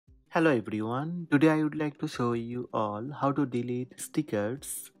Hello everyone, today I would like to show you all how to delete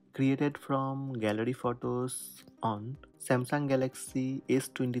stickers created from gallery photos on Samsung Galaxy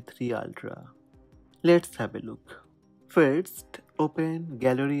S23 Ultra. Let's have a look. First, open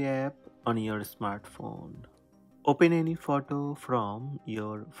Gallery app on your smartphone. Open any photo from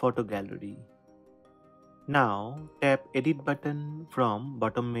your photo gallery. Now tap Edit button from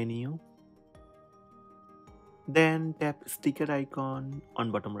bottom menu. Then tap sticker icon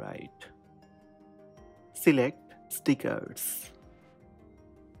on bottom right. Select stickers.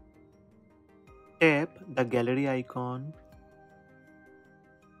 Tap the gallery icon.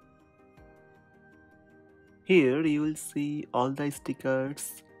 Here you will see all the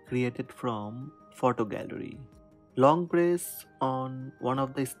stickers created from photo gallery. Long press on one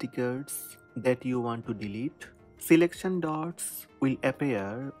of the stickers that you want to delete. Selection dots will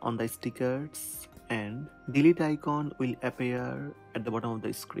appear on the stickers and delete icon will appear at the bottom of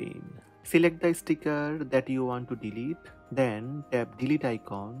the screen. Select the sticker that you want to delete, then tap delete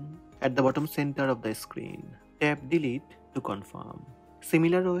icon at the bottom center of the screen. Tap delete to confirm.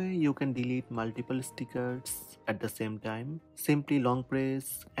 Similar way, you can delete multiple stickers at the same time. Simply long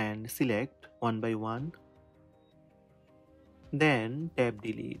press and select one by one. Then tap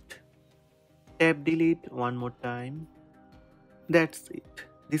delete. Tap delete one more time. That's it.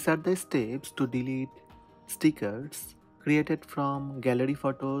 These are the steps to delete stickers created from gallery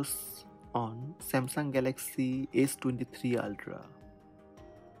photos on Samsung Galaxy S23 Ultra.